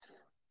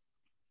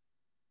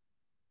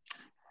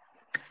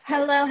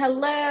Hello,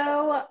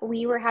 hello.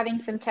 We were having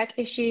some tech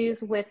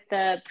issues with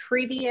the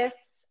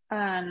previous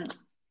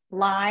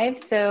live.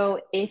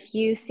 So if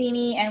you see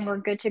me and we're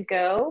good to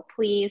go,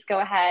 please go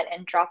ahead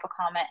and drop a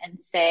comment and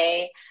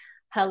say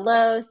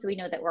hello so we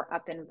know that we're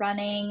up and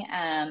running.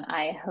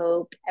 I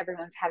hope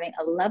everyone's having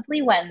a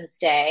lovely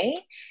Wednesday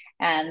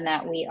and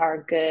that we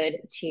are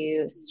good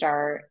to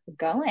start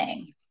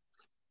going.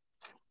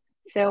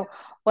 So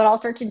what I'll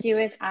start to do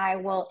is I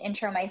will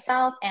intro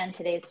myself and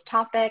today's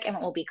topic and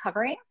what we'll be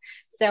covering.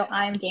 So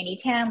I'm Danny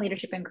Tan,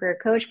 Leadership and Career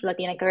Coach for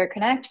Latina Career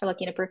Connect for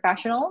Latina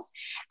professionals.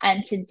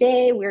 And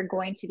today we're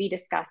going to be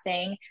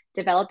discussing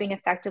developing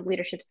effective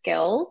leadership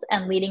skills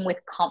and leading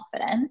with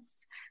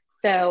confidence.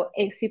 So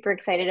super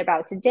excited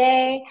about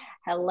today.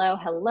 Hello,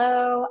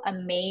 hello.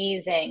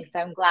 Amazing.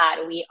 So I'm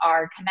glad we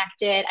are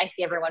connected. I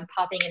see everyone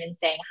popping in and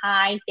saying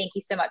hi. Thank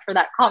you so much for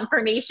that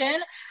confirmation.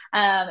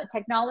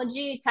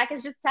 Tech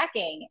is just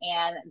teching,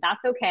 and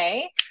that's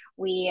okay.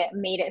 We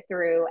made it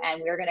through,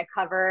 and we're going to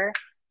cover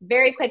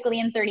very quickly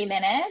in 30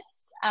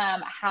 minutes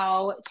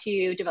how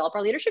to develop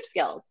our leadership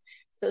skills.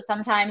 So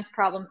sometimes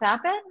problems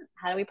happen.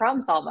 How do we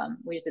problem solve them?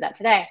 We just did that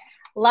today.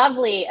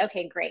 Lovely.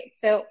 Okay, great.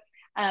 So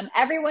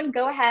everyone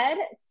go ahead,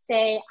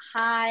 say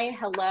hi,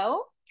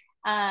 hello.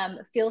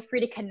 Feel free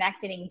to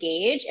connect and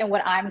engage. And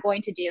what I'm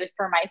going to do is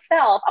for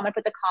myself, I'm going to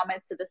put the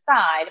comments to the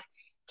side,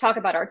 talk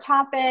about our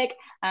topic,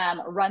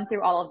 run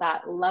through all of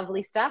that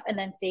lovely stuff, and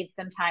then save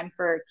some time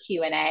for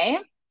Q&A.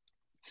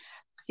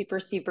 Super,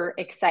 super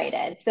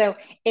excited. So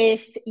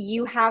if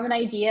you have an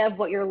idea of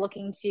what you're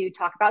looking to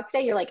talk about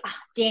today, you're like,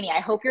 Danny, I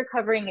hope you're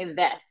covering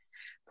this.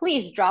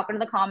 Please drop it in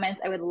the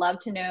comments. I would love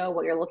to know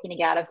what you're looking to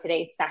get out of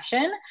today's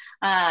session.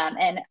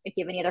 And if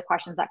you have any other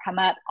questions that come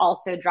up,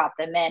 also drop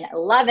them in.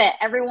 Love it.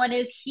 Everyone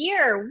is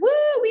here.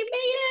 Woo, we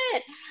made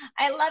it.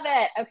 I love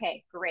it.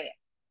 Okay, great.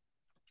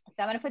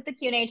 So I'm going to put the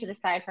Q&A to the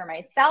side for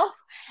myself.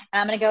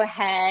 I'm going to go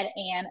ahead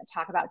and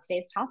talk about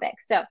today's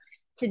topic. So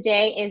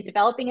today is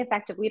developing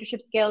effective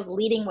leadership skills,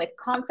 leading with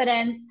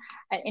confidence.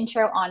 An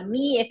intro on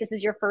me. If this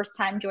is your first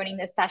time joining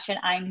this session,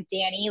 I'm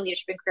Danny,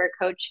 Leadership and Career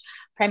Coach,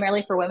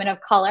 primarily for women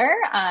of color.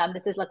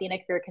 This is Latina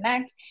Career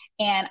Connect,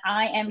 and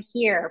I am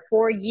here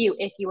for you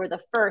if you are the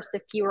first,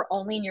 if you are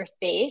only in your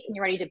space and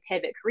you're ready to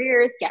pivot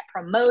careers, get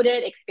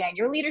promoted, expand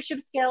your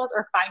leadership skills,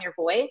 or find your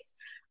voice.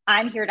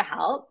 I'm here to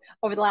help.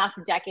 Over the last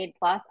decade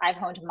plus, I've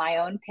honed my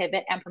own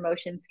pivot and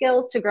promotion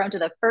skills to grow into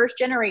the first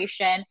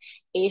generation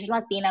Asian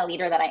Latina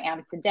leader that I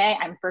am today.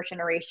 I'm first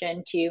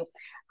generation to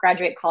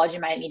graduate college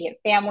in my immediate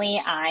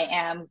family. I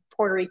am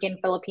Puerto Rican,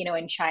 Filipino,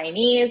 and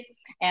Chinese,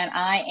 and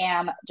I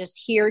am just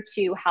here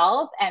to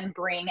help and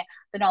bring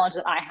the knowledge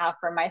that I have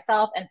from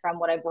myself and from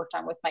what I've worked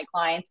on with my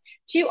clients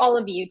to all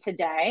of you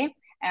today.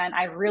 And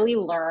I've really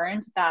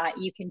learned that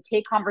you can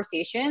take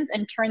conversations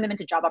and turn them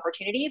into job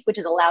opportunities, which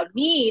has allowed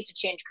me to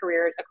change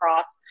careers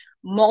across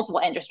multiple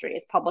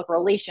industries, public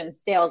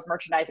relations, sales,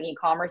 merchandising,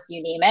 e-commerce,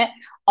 you name it,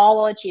 all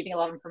while achieving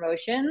 11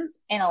 promotions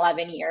in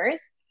 11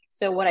 years.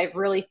 So what I've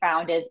really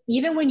found is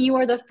even when you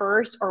are the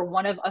first or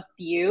one of a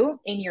few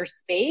in your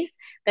space,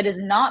 that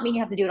does not mean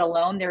you have to do it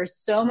alone. There's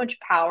so much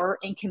power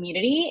in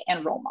community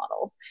and role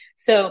models.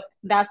 So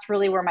that's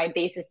really where my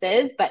basis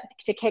is. But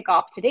to kick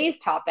off today's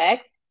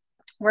topic,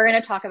 we're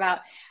going to talk about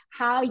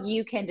how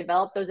you can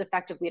develop those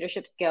effective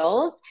leadership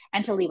skills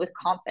and to lead with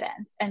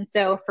confidence. And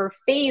so for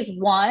phase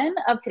one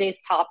of today's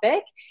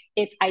topic,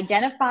 it's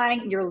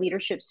identifying your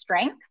leadership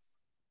strengths.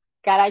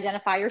 Got to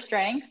identify your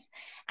strengths.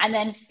 And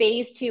then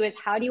phase two is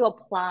how do you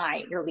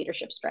apply your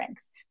leadership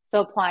strengths? So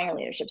applying your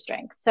leadership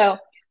strengths. So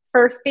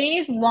for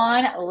phase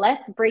one,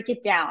 let's break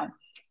it down.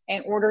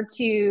 In order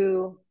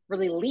to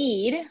really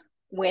lead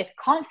with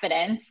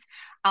confidence,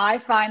 I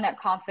find that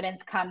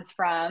confidence comes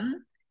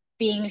from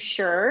being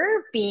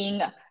sure,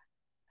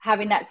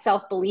 having that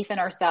self-belief in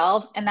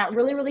ourselves. And that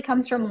really, really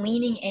comes from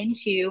leaning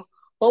into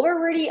what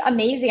we're really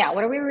amazing at.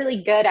 What are we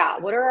really good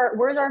at?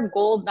 Where's our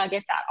gold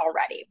nuggets at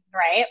already,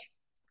 right?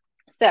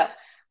 So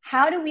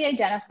how do we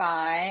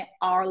identify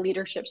our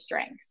leadership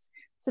strengths?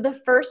 So the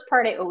first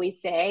part I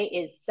always say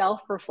is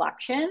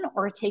self-reflection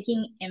or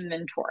taking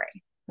inventory,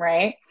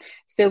 right?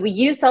 So we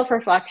use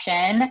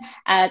self-reflection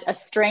as a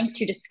strength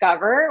to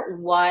discover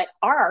what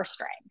are our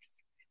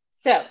strengths.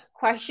 So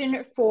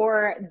question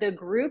for the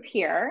group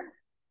here,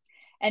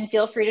 and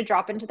feel free to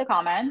drop into the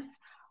comments.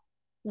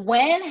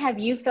 When have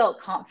you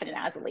felt confident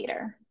as a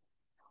leader?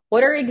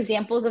 What are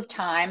examples of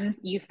times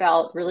you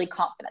felt really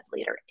confident as a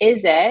leader?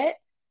 Is it,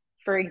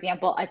 for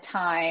example, a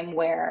time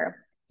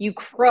where you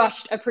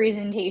crushed a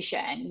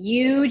presentation,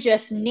 you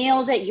just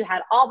nailed it, you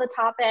had all the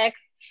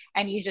topics,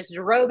 and you just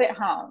drove it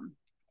home?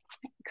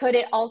 Could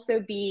it also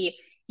be,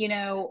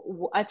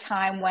 a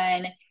time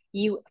when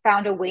you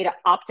found a way to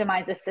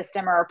optimize a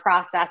system or a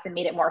process and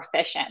made it more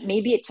efficient?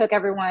 Maybe it took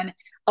everyone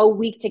a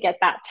week to get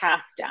that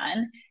task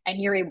done,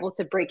 and you're able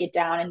to break it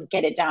down and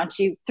get it down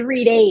to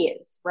 3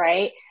 days,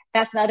 right?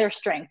 That's another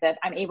strength that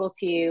I'm able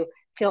to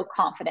feel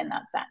confident in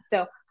that sense.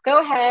 So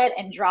go ahead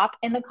and drop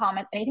in the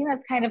comments anything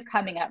that's kind of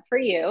coming up for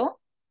you.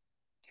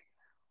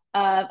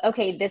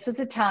 Okay, this was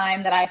a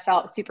time that I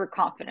felt super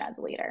confident as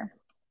a leader.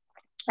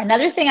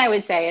 Another thing I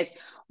would say is,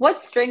 what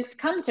strengths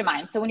come to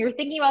mind? So when you're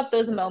thinking about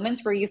those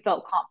moments where you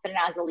felt confident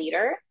as a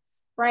leader,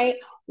 right?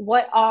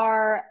 What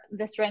are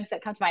the strengths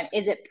that come to mind?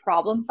 Is it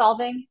problem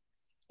solving?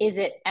 Is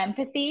it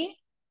empathy?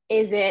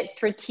 Is it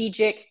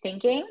strategic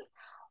thinking?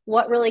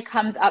 What really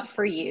comes up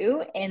for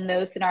you in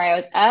those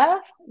scenarios of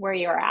where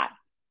you're at?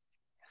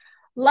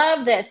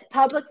 Love this.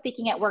 Public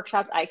speaking at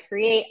workshops I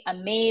create,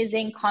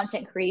 amazing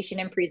content creation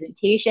and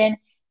presentation.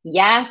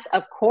 Yes,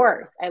 of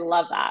course. I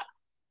love that.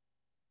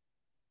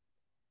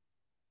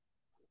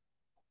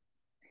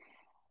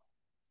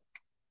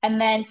 And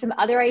then some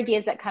other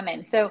ideas that come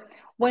in. So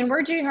when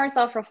we're doing our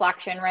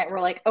self-reflection, right, we're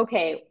like,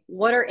 okay,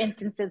 what are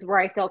instances where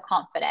I feel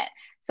confident?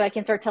 So I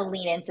can start to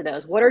lean into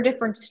those. What are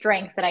different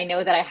strengths that I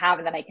know that I have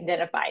and that I can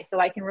identify? So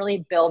I can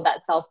really build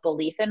that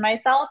self-belief in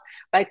myself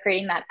by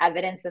creating that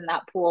evidence in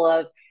that pool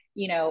of,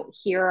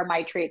 here are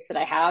my traits that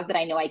I have that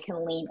I know I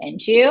can lean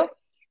into.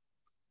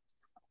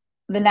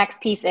 The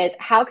next piece is,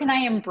 how can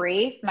I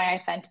embrace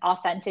my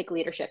authentic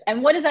leadership?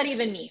 And what does that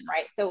even mean,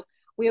 right? So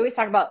we always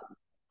talk about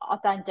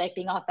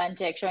being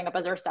authentic, showing up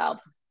as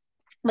ourselves.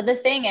 But the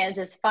thing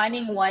is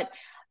finding what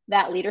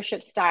that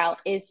leadership style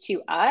is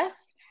to us.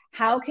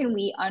 How can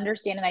we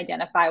understand and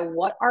identify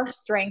what our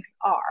strengths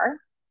are,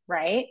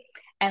 right?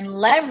 And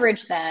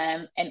leverage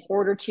them in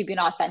order to be an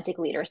authentic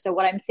leader. So,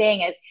 what I'm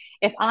saying is,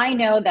 if I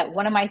know that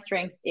one of my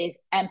strengths is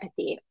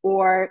empathy,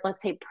 or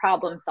let's say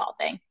problem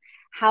solving,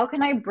 how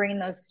can I bring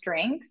those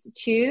strengths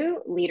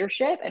to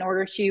leadership in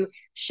order to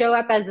show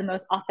up as the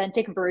most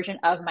authentic version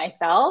of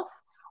myself,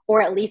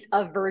 or at least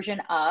a version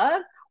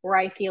of where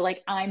I feel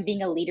like I'm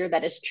being a leader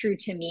that is true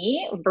to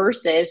me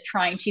versus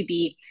trying to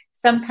be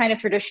some kind of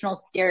traditional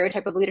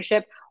stereotype of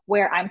leadership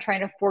where I'm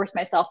trying to force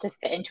myself to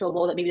fit into a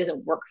role that maybe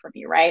doesn't work for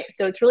me, right?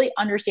 So it's really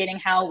understanding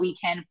how we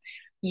can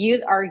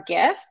use our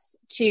gifts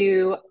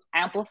to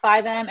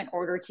amplify them in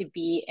order to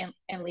be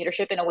in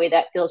leadership in a way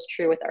that feels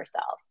true with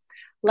ourselves.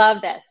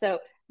 Love this. So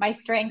my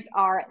strengths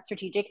are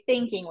strategic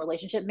thinking,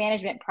 relationship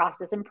management,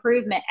 process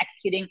improvement,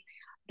 executing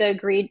the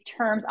agreed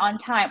terms on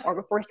time or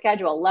before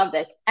schedule. Love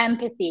this.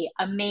 Empathy,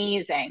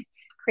 amazing.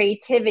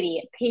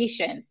 Creativity,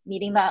 patience,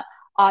 meeting the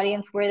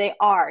audience where they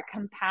are,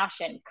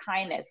 compassion,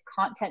 kindness,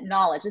 content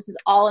knowledge. This is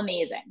all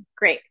amazing.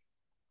 Great.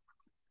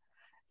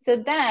 So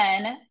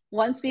then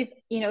once we've,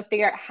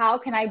 figure out how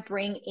can I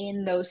bring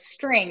in those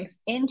strengths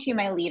into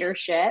my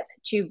leadership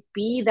to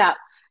be that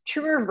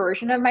truer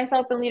version of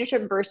myself in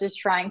leadership versus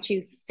trying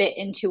to fit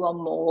into a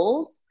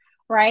mold,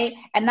 right?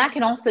 And that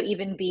can also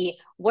even be,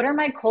 what are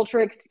my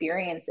cultural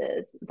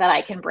experiences that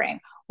I can bring?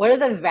 What are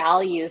the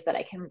values that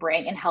I can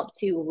bring and help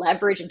to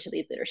leverage into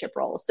these leadership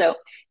roles? So,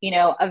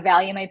 a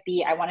value might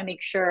be, I want to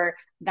make sure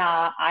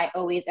that I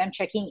always am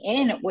checking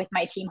in with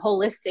my team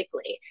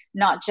holistically,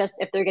 not just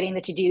if they're getting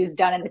the to-dos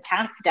done and the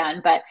tasks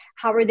done, but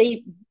how are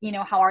they,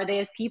 how are they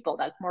as people?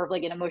 That's more of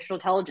like an emotional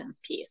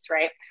intelligence piece,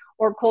 right?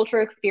 Or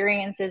cultural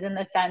experiences in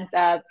the sense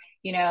of,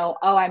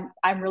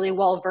 I'm really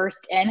well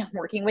versed in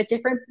working with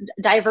different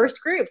diverse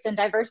groups and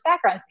diverse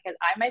backgrounds because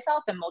I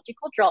myself am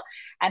multicultural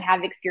and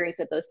have experience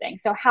with those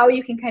things. So how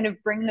you can kind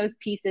of bring those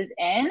pieces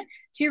in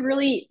to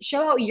really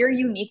show out your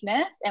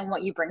uniqueness and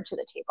what you bring to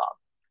the table.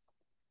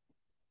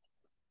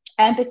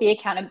 Empathy,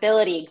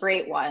 accountability,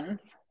 great ones.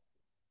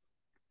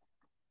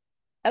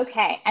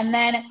 Okay. And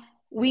then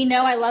we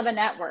know I love a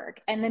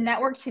network, and the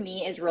network to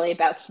me is really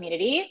about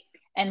community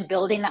and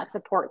building that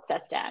support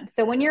system.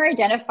 So when you're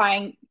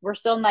identifying, we're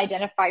still in the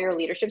identify your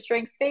leadership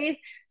strengths phase.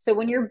 So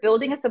when you're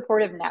building a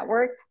supportive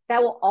network,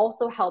 that will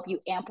also help you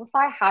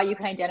amplify how you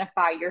can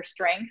identify your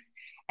strengths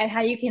and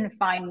how you can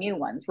find new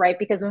ones, right?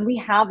 Because when we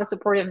have a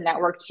supportive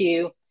network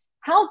to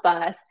help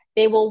us,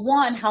 they will,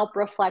 one, help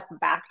reflect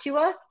back to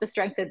us the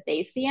strengths that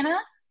they see in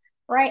us,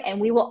 right? And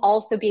we will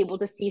also be able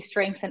to see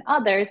strengths in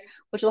others,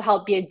 which will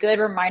help be a good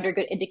reminder,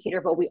 good indicator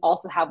of what we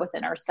also have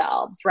within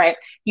ourselves, right?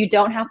 You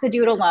don't have to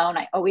do it alone.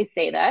 I always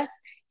say this.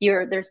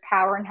 There's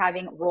power in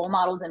having role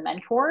models and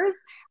mentors,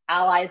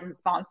 allies and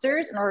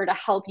sponsors in order to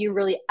help you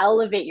really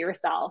elevate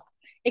yourself,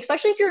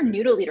 especially if you're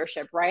new to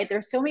leadership, right?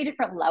 There's so many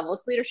different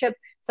levels of leadership.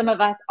 Some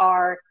of us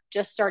are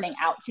just starting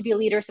out to be a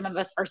leader. Some of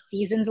us are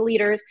seasoned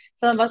leaders.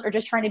 Some of us are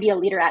just trying to be a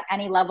leader at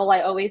any level,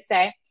 I always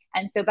say.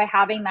 And so by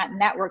having that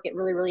network, it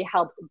really, really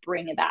helps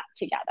bring that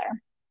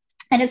together.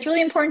 And it's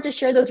really important to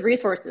share those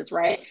resources,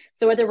 right?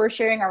 So whether we're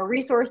sharing our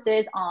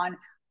resources on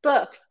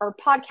books or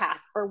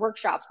podcasts or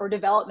workshops or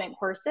development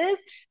courses,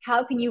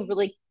 how can you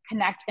really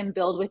connect and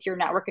build with your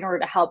network in order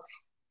to help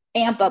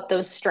amp up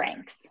those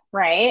strengths,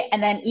 right?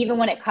 And then even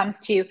when it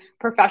comes to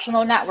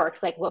professional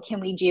networks, like what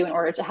can we do in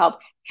order to help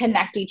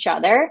connect each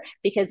other?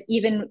 Because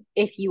even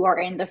if you are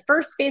in the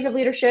first phase of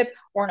leadership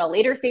or in a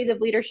later phase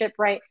of leadership,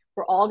 right,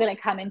 we're all going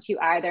to come into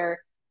either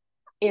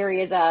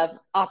areas of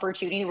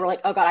opportunity. We're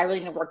like, oh God, I really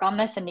need to work on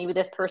this. And maybe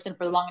this person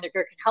for the long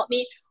career can help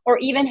me. Or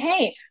even,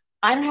 hey,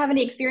 I don't have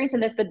any experience in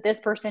this, but this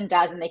person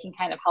does, and they can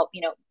kind of help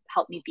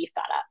me beef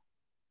that up.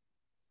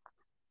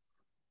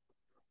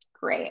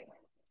 Great.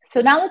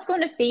 So now let's go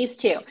into phase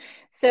two.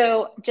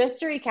 So just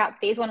to recap,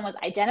 phase one was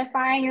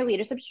identifying your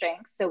leadership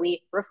strengths. So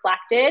we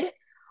reflected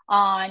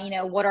on,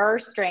 what are our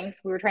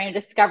strengths. We were trying to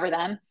discover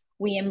them.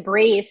 We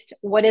embraced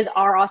what is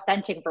our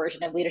authentic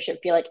version of leadership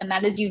feel like, and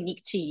that is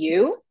unique to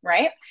you,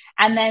 right?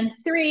 And then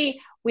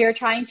 3, we are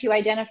trying to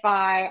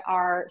identify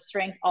our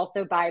strengths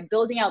also by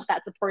building out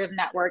that supportive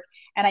network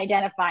and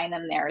identifying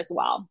them there as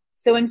well.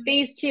 So in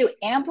phase 2,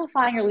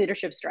 amplifying your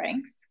leadership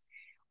strengths,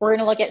 we're going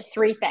to look at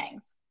 3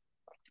 things.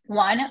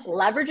 1,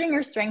 leveraging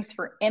your strengths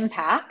for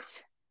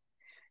impact.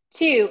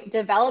 2,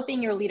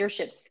 developing your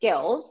leadership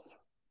skills.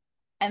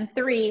 And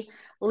 3,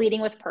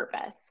 leading with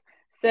purpose.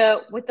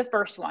 So with the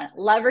first one,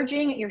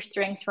 leveraging your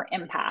strengths for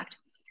impact.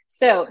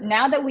 So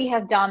now that we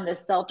have done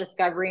this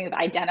self-discovery, we've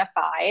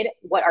identified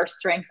what our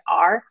strengths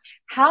are,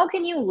 how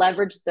can you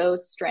leverage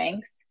those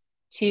strengths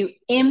to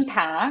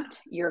impact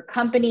your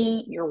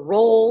company, your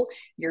role,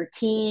 your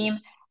team,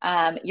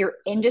 your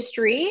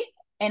industry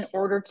in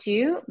order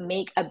to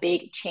make a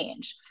big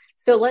change?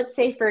 So let's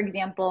say, for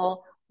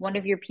example, one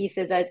of your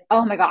pieces is,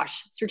 oh my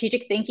gosh,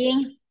 strategic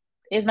thinking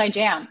is my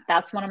jam.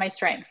 That's one of my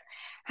strengths.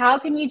 How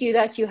can you do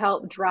that to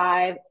help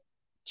drive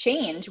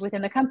change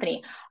within the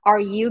company? Are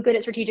you good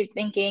at strategic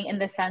thinking in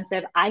the sense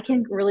of I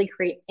can really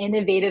create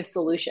innovative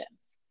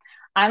solutions?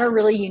 I'm a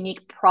really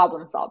unique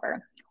problem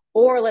solver.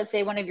 Or let's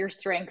say one of your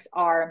strengths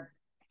are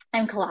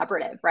I'm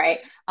collaborative, right?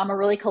 I'm a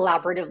really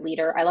collaborative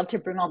leader. I love to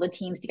bring all the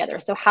teams together.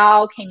 So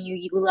how can you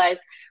utilize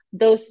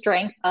those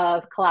strengths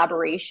of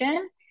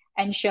collaboration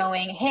and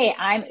showing, hey,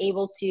 I'm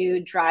able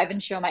to drive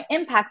and show my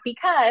impact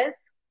because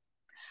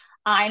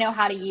I know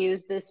how to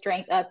use the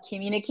strength of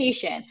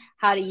communication,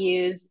 how to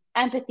use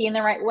empathy in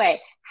the right way,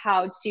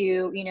 how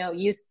to,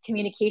 use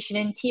communication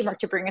and teamwork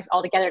to bring us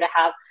all together to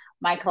have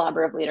my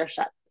collaborative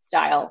leadership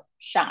style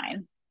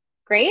shine.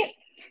 Great.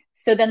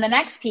 So then the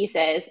next piece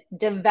is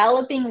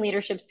developing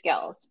leadership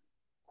skills.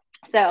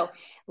 So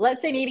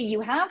let's say maybe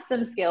you have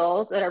some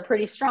skills that are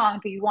pretty strong,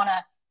 but you want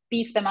to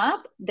beef them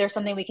up. There's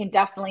something we can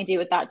definitely do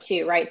with that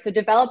too, right? So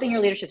developing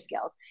your leadership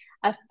skills,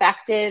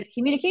 effective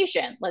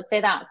communication. Let's say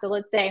that. So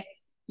let's say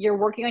you're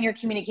working on your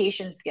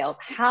communication skills.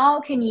 How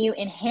can you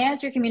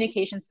enhance your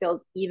communication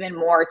skills even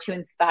more to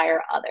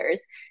inspire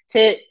others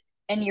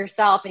and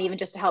yourself, and even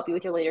just to help you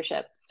with your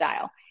leadership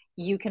style?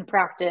 You can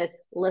practice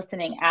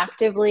listening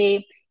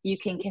actively. You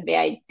can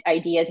convey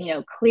ideas,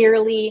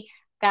 clearly.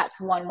 That's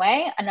one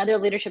way. Another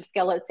leadership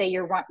skill, let's say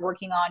you're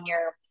working on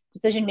your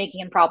decision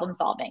making and problem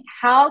solving.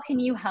 How can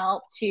you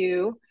help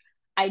to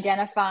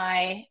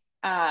identify,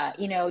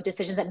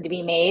 decisions that need to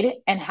be made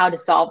and how to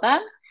solve them?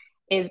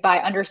 Is by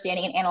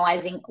understanding and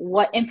analyzing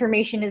what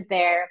information is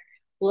there,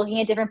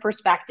 looking at different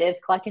perspectives,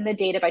 collecting the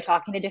data by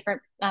talking to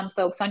different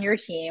folks on your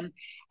team,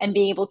 and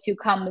being able to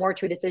come more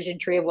to a decision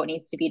tree of what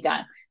needs to be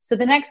done. So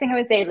the next thing I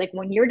would say is, like,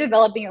 when you're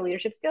developing your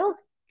leadership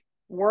skills,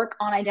 work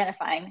on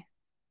identifying.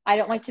 I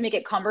don't like to make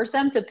it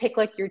cumbersome. So pick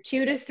like your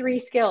 2 to 3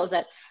 skills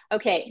that,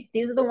 okay,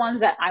 these are the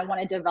ones that I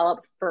want to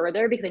develop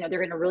further because I know they're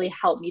going to really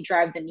help me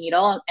drive the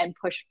needle and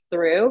push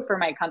through for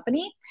my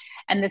company.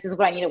 And this is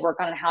what I need to work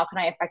on, and how can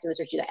I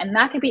effectively do that? And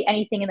that could be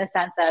anything in the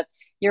sense of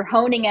you're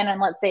honing in on,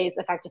 let's say it's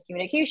effective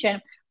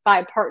communication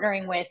by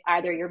partnering with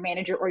either your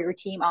manager or your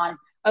team on,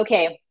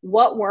 okay,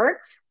 what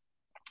worked?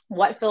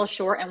 What feels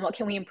short, and what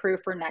can we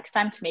improve for next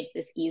time to make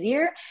this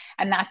easier?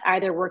 And that's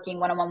either working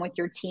one-on-one with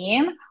your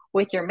team,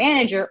 with your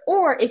manager,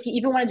 or if you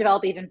even want to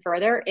develop even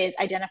further, is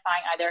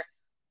identifying either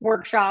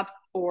workshops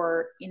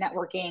or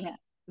networking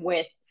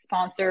with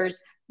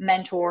sponsors,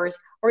 mentors,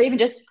 or even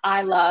just I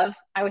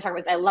always talk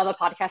about this, I love a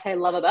podcast, I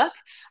love a book,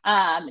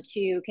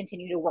 to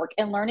continue to work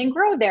and learn and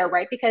grow there,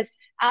 right? Because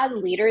as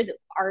leaders,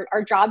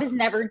 our job is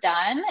never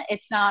done.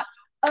 It's not,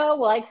 oh,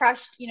 well, I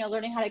crushed,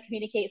 learning how to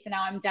communicate, so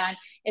now I'm done.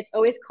 It's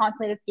always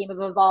constantly this game of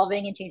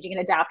evolving and changing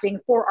and adapting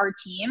for our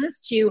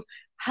teams to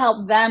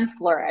help them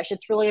flourish.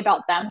 It's really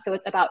about them. So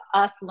it's about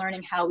us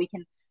learning how we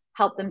can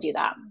help them do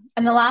that.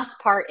 And the last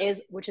part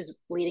is, which is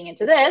leading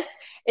into this,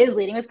 is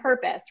leading with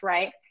purpose,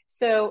 right?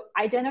 So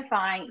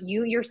identifying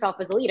you yourself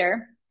as a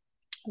leader,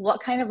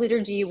 what kind of leader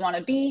do you want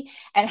to be,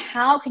 and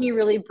how can you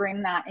really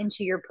bring that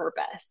into your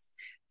purpose?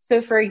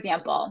 So for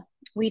example,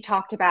 we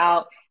talked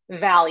about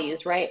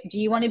values, right? Do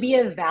you want to be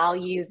a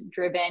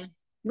values-driven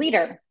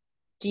leader?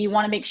 Do you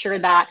want to make sure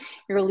that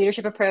your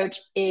leadership approach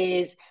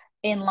is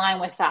in line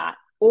with that?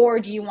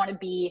 Or do you want to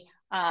be,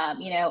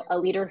 a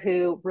leader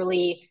who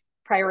really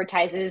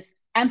prioritizes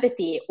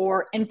empathy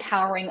or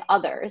empowering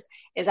others?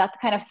 Is that the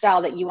kind of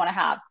style that you want to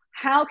have?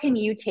 How can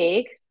you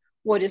take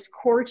what is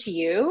core to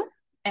you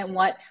and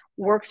what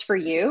works for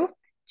you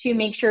to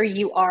make sure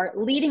you are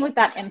leading with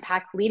that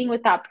impact, leading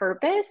with that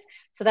purpose,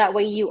 so that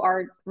way you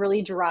are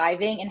really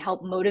driving and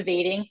help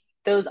motivating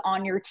those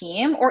on your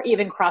team, or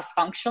even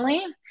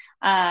cross-functionally,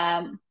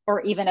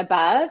 or even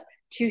above,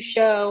 to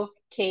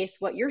showcase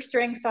what your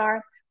strengths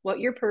are, what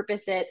your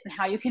purpose is, and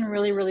how you can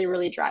really, really,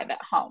 really drive it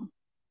home.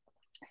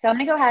 So I'm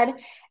going to go ahead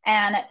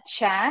and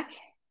check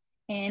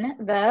in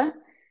the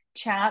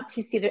chat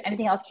to see if there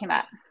anything else came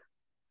up.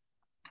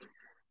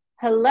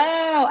 Hello,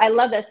 I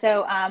love this.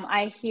 So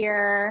I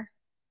hear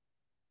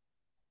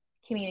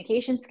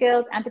communication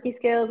skills, empathy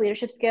skills,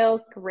 leadership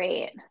skills.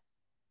 Great.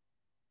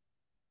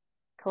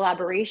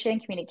 Collaboration,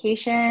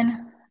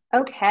 communication.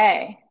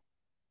 Okay.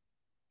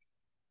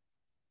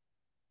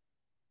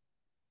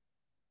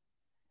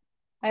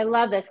 I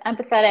love this.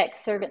 Empathetic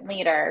servant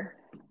leader.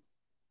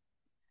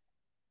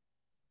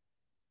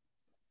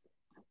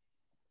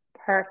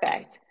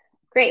 Perfect.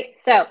 Great.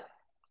 So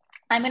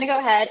I'm going to go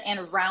ahead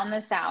and round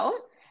this out,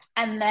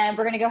 and then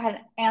we're going to go ahead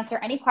and answer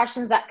any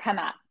questions that come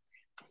up.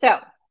 So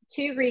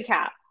to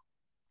recap,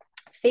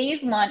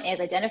 phase one is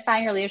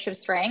identifying your leadership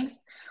strengths.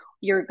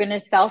 You're going to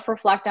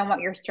self-reflect on what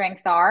your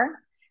strengths are.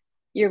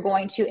 You're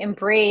going to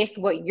embrace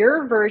what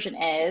your version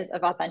is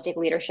of authentic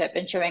leadership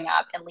and showing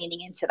up and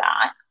leaning into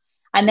that.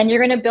 And then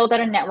you're going to build out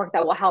a network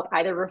that will help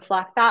either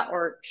reflect that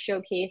or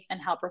showcase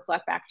and help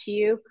reflect back to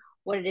you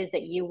what it is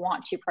that you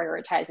want to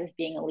prioritize as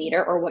being a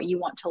leader or what you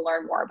want to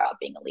learn more about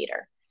being a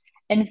leader.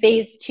 In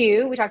phase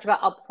two, we talked about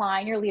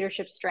applying your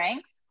leadership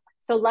strengths.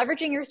 So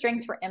leveraging your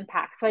strengths for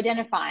impact. So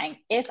identifying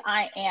if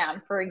I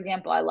am, for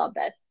example, I love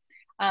this.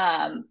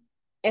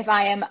 If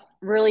I am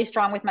really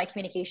strong with my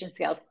communication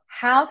skills,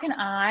 how can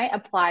I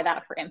apply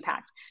that for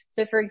impact?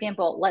 So, for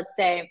example, let's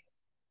say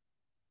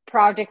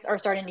projects are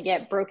starting to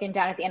get broken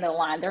down at the end of the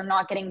line. They're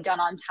not getting done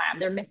on time.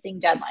 They're missing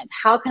deadlines.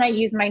 How can I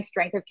use my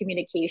strength of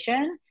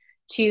communication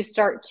to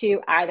start to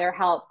either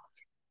help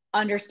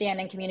understand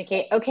and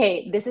communicate,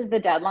 okay, this is the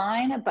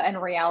deadline, but in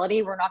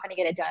reality, we're not going to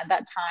get it done at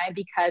that time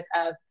because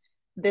of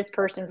this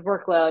person's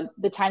workload,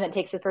 the time that it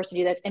takes this person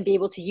to do this, and be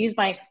able to use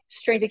my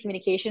strength of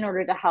communication in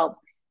order to help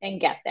and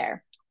get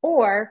there.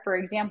 Or, for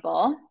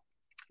example,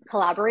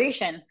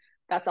 collaboration.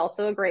 That's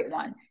also a great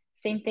one.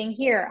 Same thing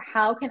here.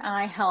 How can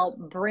I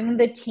help bring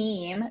the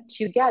team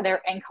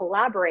together and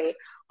collaborate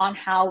on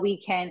how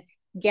we can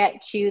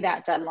get to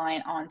that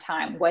deadline on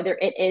time, whether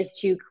it is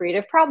to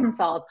creative problem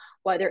solve,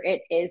 whether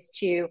it is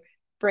to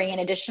bring in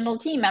additional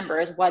team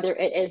members, whether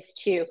it is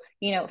to,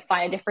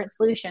 find a different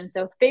solution.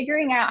 So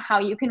figuring out how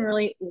you can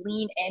really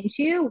lean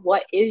into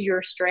what is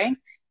your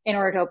strength in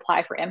order to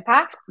apply for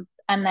impact,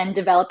 and then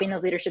developing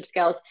those leadership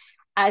skills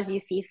as you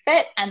see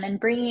fit, and then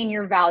bringing in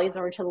your values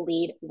in order to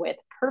lead with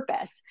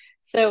purpose.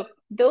 So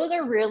those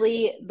are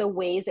really the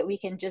ways that we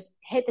can just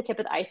hit the tip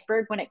of the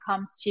iceberg when it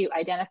comes to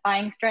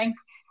identifying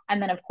strengths,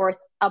 and then of course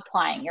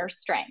applying your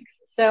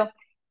strengths. So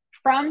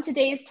from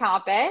today's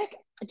topic,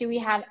 do we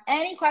have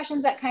any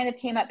questions that kind of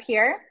came up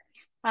here?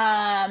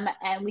 And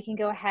we can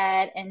go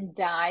ahead and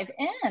dive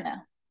in.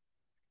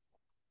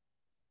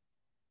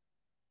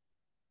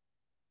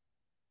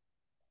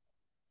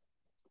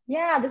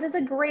 Yeah, this is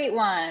a great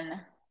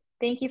one.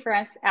 Thank you for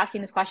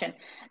asking this question.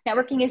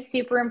 Networking is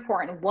super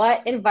important.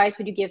 What advice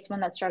would you give someone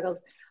that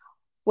struggles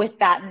with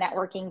that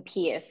networking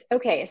piece?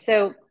 Okay,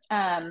 so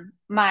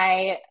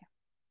my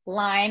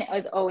line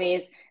is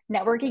always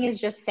networking is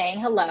just saying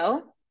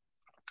hello.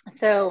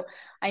 So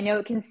I know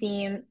it can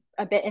seem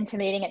a bit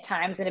intimidating at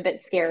times and a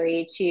bit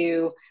scary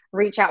to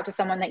reach out to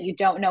someone that you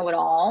don't know at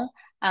all,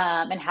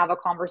 and have a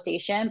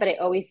conversation. But I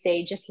always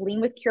say just lean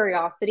with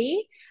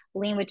curiosity,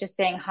 lean with just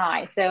saying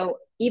hi. So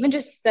even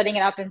just setting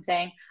it up and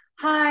saying,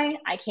 hi,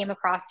 I came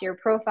across your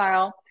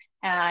profile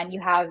and you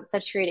have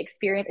such great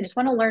experience. I just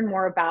want to learn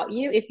more about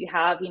you. If you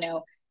have,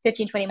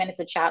 15, 20 minutes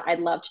of chat, I'd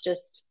love to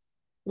just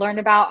learn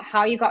about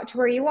how you got to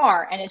where you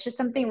are. And it's just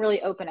something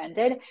really open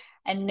ended,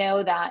 and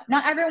know that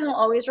not everyone will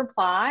always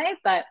reply,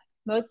 but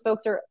most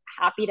folks are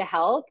happy to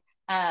help.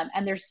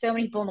 And there's so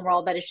many people in the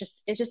world that it's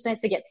just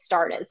nice to get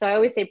started. So I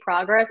always say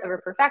progress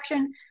over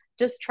perfection.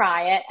 Just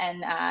try it,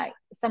 and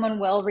someone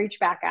will reach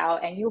back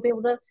out, and you'll be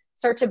able to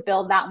start to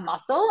build that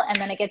muscle, and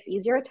then it gets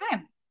easier at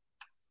time.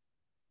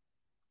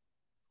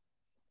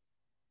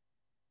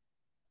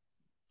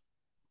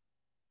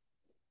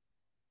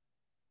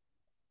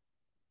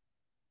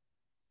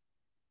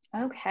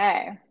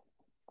 Okay.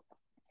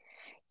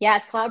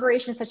 Yes,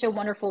 collaboration is such a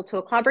wonderful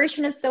tool.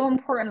 Collaboration is so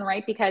important,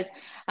 right? Because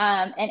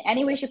in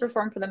any way, shape, or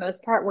form, for the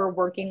most part, we're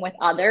working with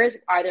others.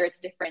 Either it's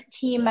a different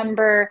team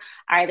member,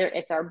 either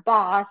it's our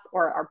boss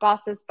or our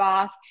boss's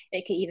boss.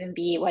 It could even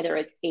be whether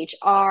it's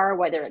HR,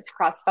 whether it's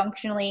cross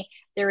functionally.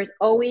 There is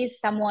always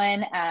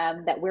someone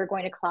that we're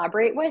going to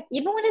collaborate with,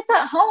 even when it's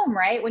at home,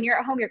 right? When you're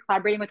at home, you're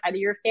collaborating with either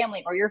your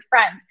family or your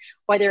friends,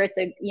 whether it's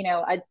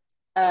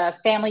a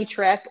family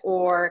trip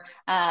or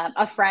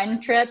a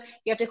friend trip.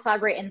 You have to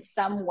collaborate in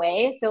some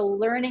way. So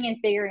learning and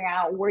figuring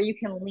out where you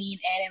can lean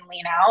in and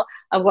lean out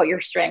of what your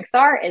strengths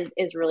are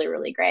is really,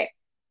 really great.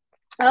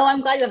 Oh,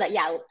 I'm glad you love that.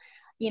 Yeah.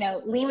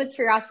 Lean with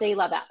curiosity.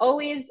 Love that.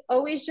 Always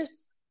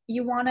just,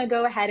 you want to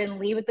go ahead and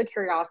lead with the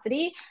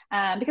curiosity,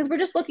 because we're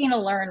just looking to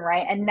learn,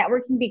 right? And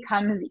networking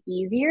becomes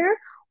easier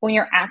when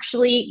you're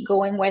actually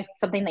going with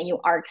something that you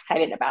are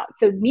excited about.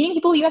 So meeting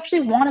people you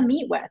actually want to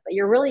meet with, that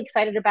you're really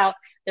excited about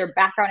their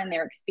background and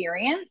their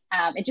experience.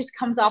 It just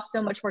comes off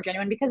so much more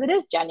genuine, because it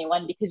is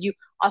genuine, because you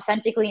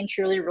authentically and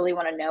truly really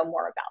want to know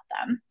more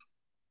about them.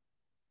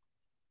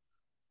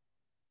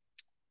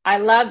 I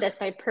love this.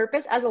 My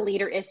purpose as a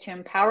leader is to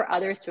empower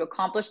others to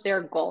accomplish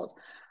their goals.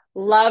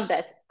 Love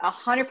this.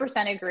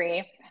 100%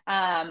 agree.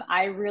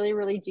 I really,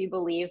 really do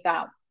believe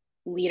that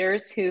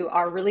leaders who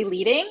are really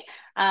leading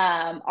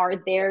are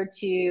there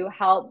to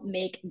help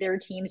make their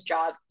team's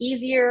job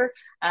easier,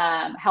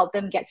 help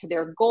them get to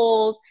their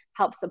goals,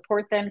 help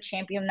support them,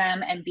 champion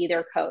them, and be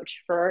their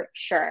coach for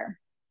sure.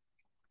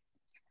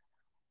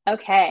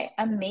 Okay,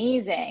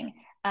 amazing.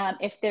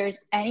 If there's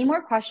any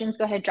more questions,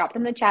 go ahead, drop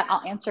them in the chat.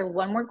 I'll answer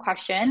one more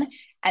question,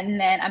 and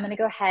then I'm going to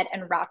go ahead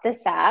and wrap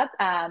this up.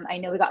 I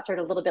know we got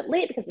started a little bit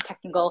late because of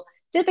technical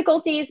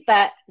difficulties,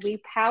 but we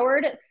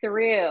powered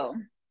through.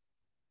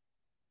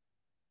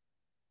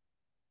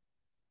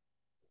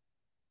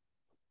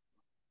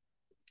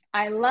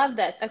 I love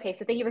this. Okay,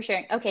 so thank you for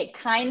sharing. Okay,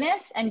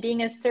 kindness and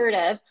being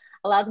assertive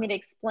allows me to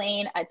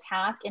explain a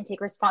task and take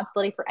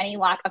responsibility for any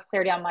lack of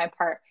clarity on my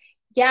part.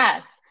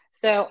 Yes.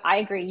 So I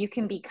agree. You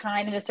can be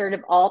kind and assertive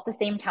all at the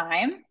same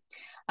time,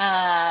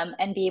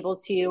 and be able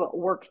to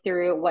work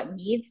through what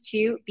needs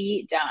to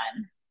be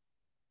done.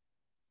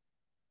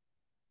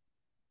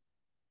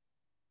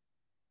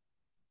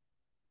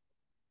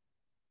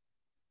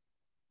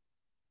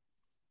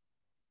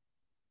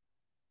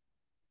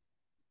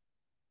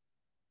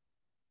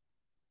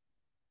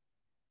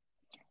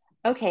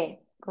 Okay,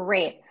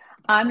 great.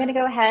 I'm going to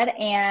go ahead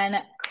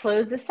and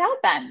close this out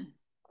then.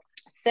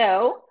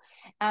 So,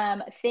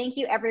 thank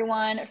you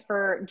everyone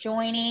for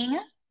joining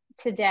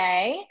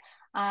today.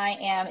 I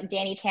am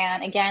Danny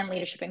Tan, again,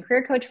 leadership and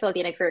career coach for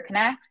Laguna Career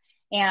Connect.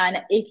 And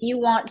if you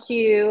want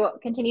to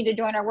continue to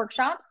join our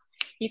workshops,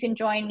 you can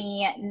join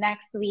me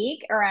next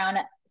week around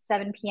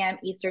 7 p.m.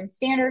 Eastern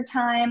Standard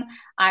Time.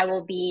 I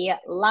will be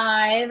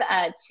live.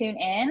 Tune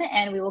in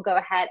and we will go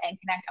ahead and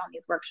connect on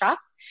these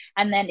workshops.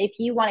 And then if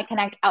you want to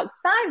connect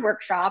outside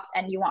workshops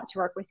and you want to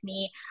work with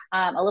me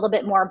a little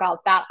bit more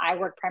about that, I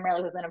work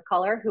primarily with women of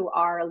color who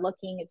are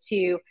looking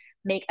to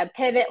make a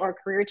pivot or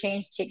career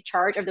change, take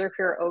charge of their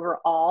career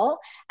overall.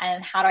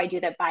 And how do I do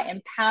that? By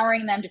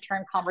empowering them to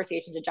turn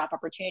conversations to job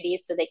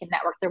opportunities so they can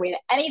network their way to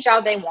any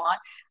job they want.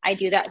 I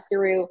do that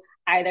through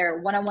either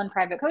one-on-one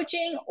private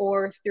coaching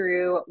or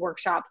through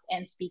workshops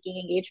and speaking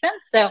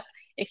engagements. So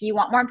if you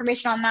want more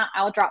information on that,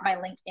 I'll drop my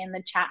link in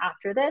the chat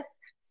after this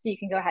so you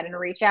can go ahead and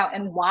reach out.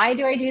 And why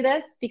do I do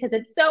this? Because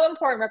it's so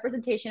important.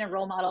 Representation and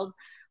role models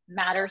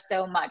matter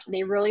so much.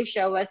 They really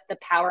show us the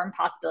power and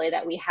possibility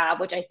that we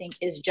have, which I think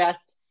is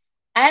just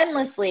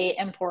endlessly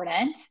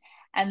important.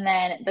 And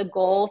then the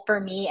goal for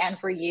me and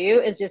for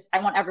you is just, I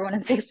want everyone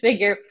in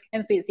six-figure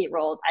and sweet seat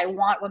roles. I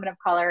want women of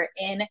color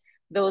in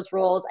those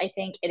roles. I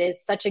think it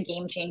is such a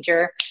game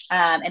changer,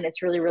 and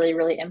it's really, really,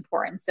 really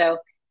important. So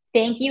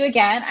thank you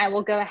again. I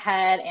will go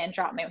ahead and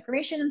drop my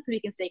information so we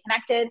can stay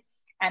connected.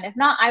 And if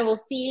not, I will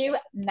see you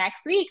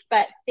next week.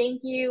 But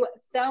thank you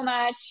so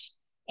much.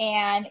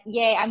 And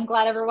yay, I'm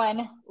glad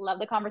everyone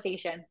loved the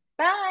conversation.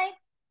 Bye.